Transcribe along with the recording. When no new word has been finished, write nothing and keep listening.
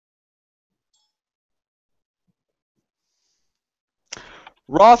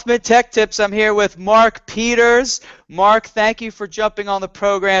Rothman Tech-Tips. I'm here with Mark Peters. Mark, thank you for jumping on the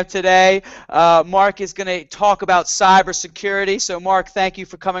program today. Mark is going to talk about cybersecurity. So, Mark, thank you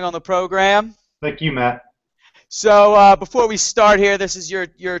for coming on the program. Thank you, Matt. So before we start here, this is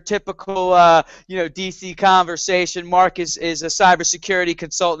your typical DC conversation. Mark is a cybersecurity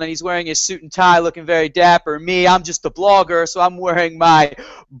consultant, and he's wearing his suit and tie, looking very dapper. Me, I'm just a blogger, so I'm wearing my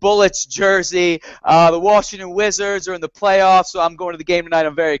Bullets jersey. The Washington Wizards are in the playoffs, so I'm going to the game tonight.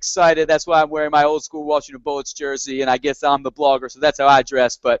 I'm very excited. That's why I'm wearing my old school Washington Bullets jersey, and I guess I'm the blogger, so that's how I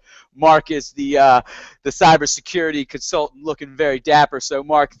dress. But Mark is the cybersecurity consultant, looking very dapper. So,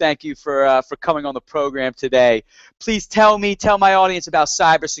 Mark, thank you for coming on the program today. Please tell my audience about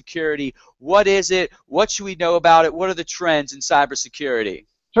cybersecurity. What is it? What should we know about it? What are the trends in cybersecurity?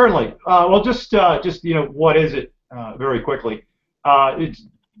 Certainly. Well, just what is it? Very quickly, it's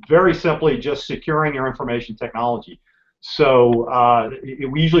very simply just securing your information technology. So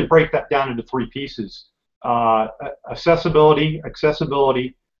we usually break that down into three pieces: accessibility,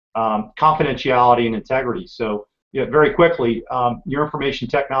 confidentiality, and integrity. So very quickly, your information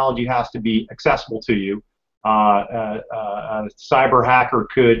technology has to be accessible to you. A cyber hacker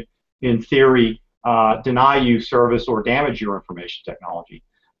could, in theory, deny you service or damage your information technology.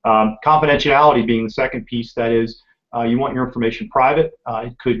 Confidentiality being the second piece, that is, you want your information private.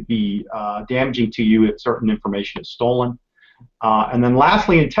 It could be damaging to you if certain information is stolen. And then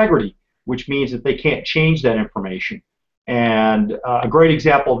lastly, integrity, which means that they can't change that information. And a great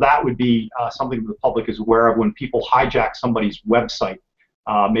example of that would be something the public is aware of when people hijack somebody's website.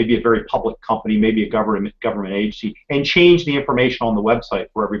 Maybe a very public company, maybe a government agency, and change the information on the website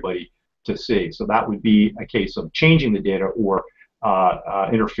for everybody to see. So that would be a case of changing the data or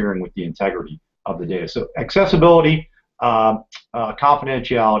interfering with the integrity of the data. So accessibility,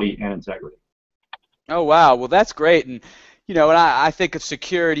 confidentiality, and integrity. Oh, wow. Well, that's great. And and I think of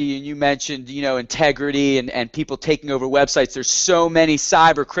security, and you mentioned, integrity and people taking over websites. There's so many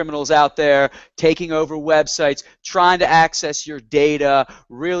cyber criminals out there taking over websites, trying to access your data,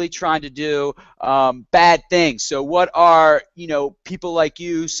 really trying to do bad things. So what are, people like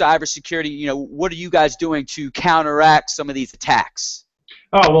you, cybersecurity, what are you guys doing to counteract some of these attacks?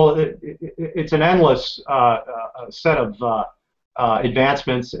 Oh, well, it's an endless set of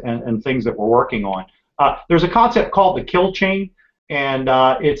advancements and things that we're working on. There's a concept called the kill chain, and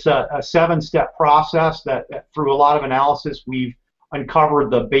it's a 7-step process that through a lot of analysis we've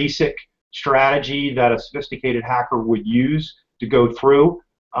uncovered the basic strategy that a sophisticated hacker would use to go through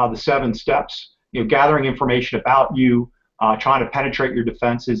the 7 steps. Gathering information about you, trying to penetrate your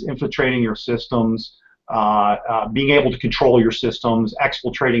defenses, infiltrating your systems, being able to control your systems,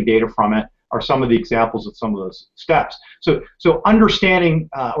 exfiltrating data from it, are some of the examples of some of those steps. So understanding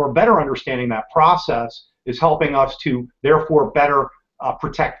or better understanding that process is helping us to therefore better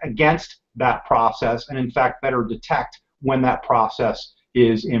protect against that process, and in fact better detect when that process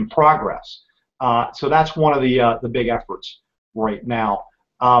is in progress. So that's one of the big efforts right now.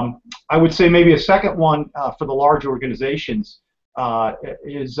 I would say maybe a second one for the large organizations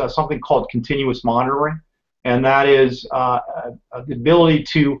is something called continuous monitoring, and that is the ability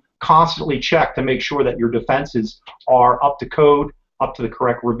to constantly check to make sure that your defenses are up to code, up to the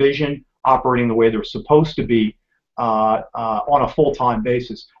correct revision, operating the way they're supposed to be on a full-time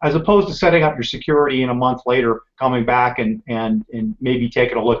basis, as opposed to setting up your security and a month later coming back and maybe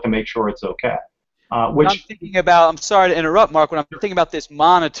taking a look to make sure it's okay. I'm thinking about, I'm sorry to interrupt, Mark, when I'm thinking about this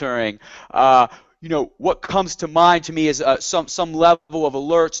monitoring, what comes to mind to me is some level of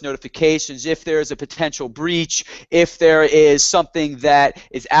alerts, notifications, if there is a potential breach, if there is something that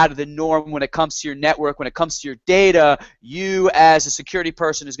is out of the norm when it comes to your network, when it comes to your data. You as a security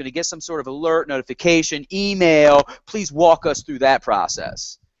person is going to get some sort of alert, notification, email. Please walk us through that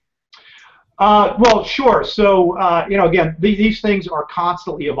process. Well, sure. So, again, these things are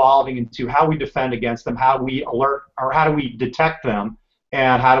constantly evolving into how we defend against them, how we alert, or how do we detect them,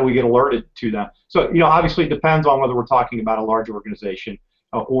 and how do we get alerted to them. So, obviously it depends on whether we're talking about a large organization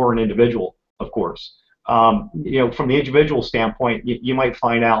or an individual, of course. From the individual standpoint, you might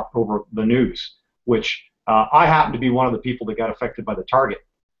find out over the news, which I happen to be one of the people that got affected by the Target,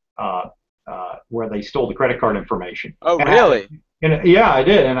 where they stole the credit card information. Oh, really? Yeah, I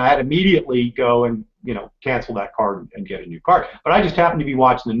did, and I had to immediately go and cancel that card and get a new card. But I just happened to be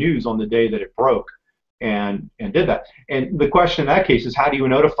watching the news on the day that it broke, and did that. And the question in that case is, how do you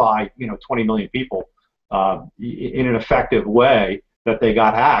notify 20 million people in an effective way that they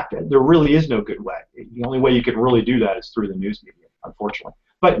got hacked? There really is no good way. The only way you can really do that is through the news media, unfortunately.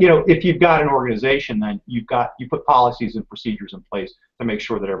 But if you've got an organization, then you put policies and procedures in place to make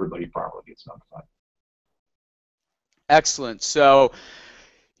sure that everybody properly gets notified. Excellent. So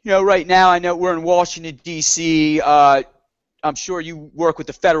Right now I know we're in Washington, D.C. I'm sure you work with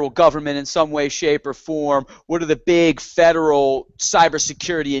the federal government in some way, shape, or form. What are the big federal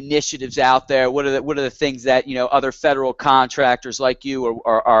cybersecurity initiatives out there? What are the things that other federal contractors like you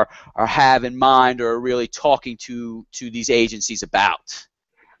are have in mind or are really talking to these agencies about?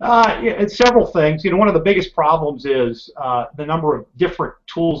 Yeah, it's several things. One of the biggest problems is the number of different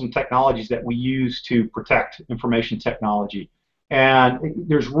tools and technologies that we use to protect information technology. And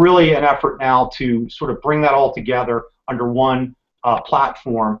there's really an effort now to sort of bring that all together under one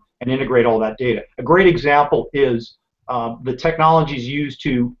platform and integrate all that data. A great example is the technologies used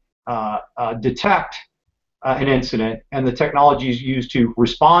to detect an incident and the technologies used to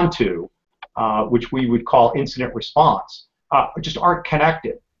respond to, which we would call incident response, just aren't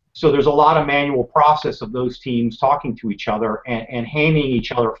connected. So there's a lot of manual process of those teams talking to each other and handing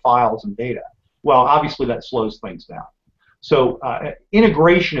each other files and data. Well, obviously that slows things down. So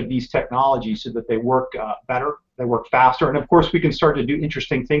integration of these technologies so that they work better, they work faster, and of course we can start to do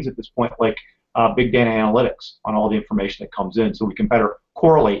interesting things at this point like big data analytics on all the information that comes in so we can better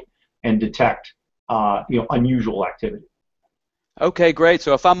correlate and detect unusual activity. Okay, great.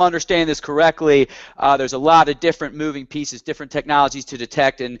 So if I'm understanding this correctly, there's a lot of different moving pieces, different technologies to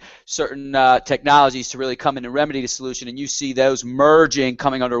detect, and certain technologies to really come in and remedy the solution. And you see those merging,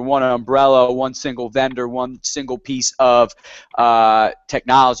 coming under one umbrella, one single vendor, one single piece of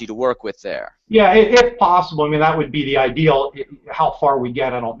technology to work with there. Yeah, if possible. I mean, that would be the ideal. How far we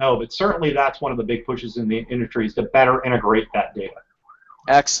get, I don't know. But certainly that's one of the big pushes in the industry is to better integrate that data.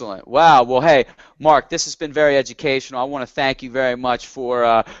 Excellent. Wow. Well, hey, Mark, this has been very educational. I want to thank you very much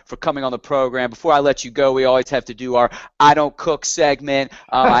for coming on the program. Before I let you go, we always have to do our I Don't Cook segment.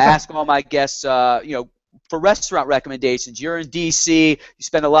 I ask all my guests, for restaurant recommendations. You're in D.C. You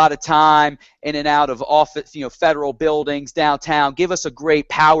spend a lot of time in and out of office, federal buildings downtown. Give us a great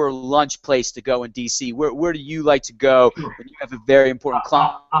power lunch place to go in D.C. Where do you like to go when you have a very important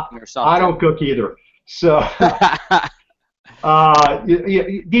client or something? I don't cook either. So.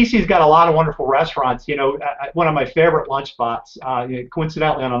 DC's got a lot of wonderful restaurants. One of my favorite lunch spots.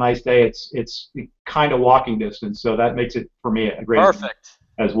 Coincidentally, on a nice day, it's kind of walking distance, so that makes it for me a great perfect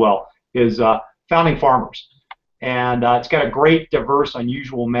as well. Is Founding Farmers, and it's got a great, diverse,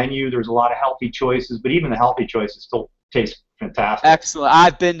 unusual menu. There's a lot of healthy choices, but even the healthy choices still taste fantastic. Excellent.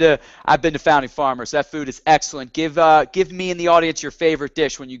 I've been to Founding Farmers. That food is excellent. Give me and the audience your favorite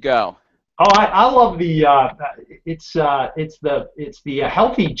dish when you go. Oh, I love the it's the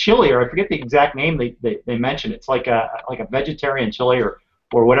healthy chili, or I forget the exact name they mention. It's like a vegetarian chili or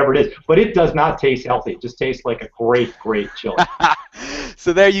whatever it is, but it does not taste healthy. It just tastes like a great chili.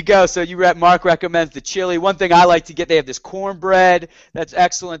 So there you go. So Mark recommends the chili. One thing I like to get, they have this cornbread that's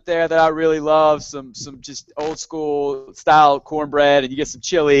excellent there that I really love. Some just old school style cornbread, and you get some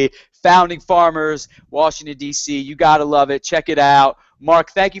chili. Founding Farmers, Washington D.C. You gotta love it. Check it out.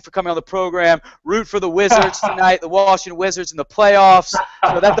 Mark, thank you for coming on the program. Root for the Wizards tonight, the Washington Wizards in the playoffs.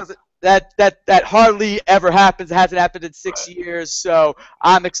 So that hardly ever happens. It hasn't happened in 6 years. So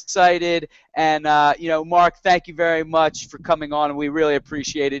I'm excited. And Mark, thank you very much for coming on, and we really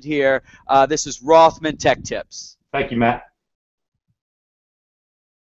appreciate it here. This is Rothman Tech-Tips. Thank you, Matt.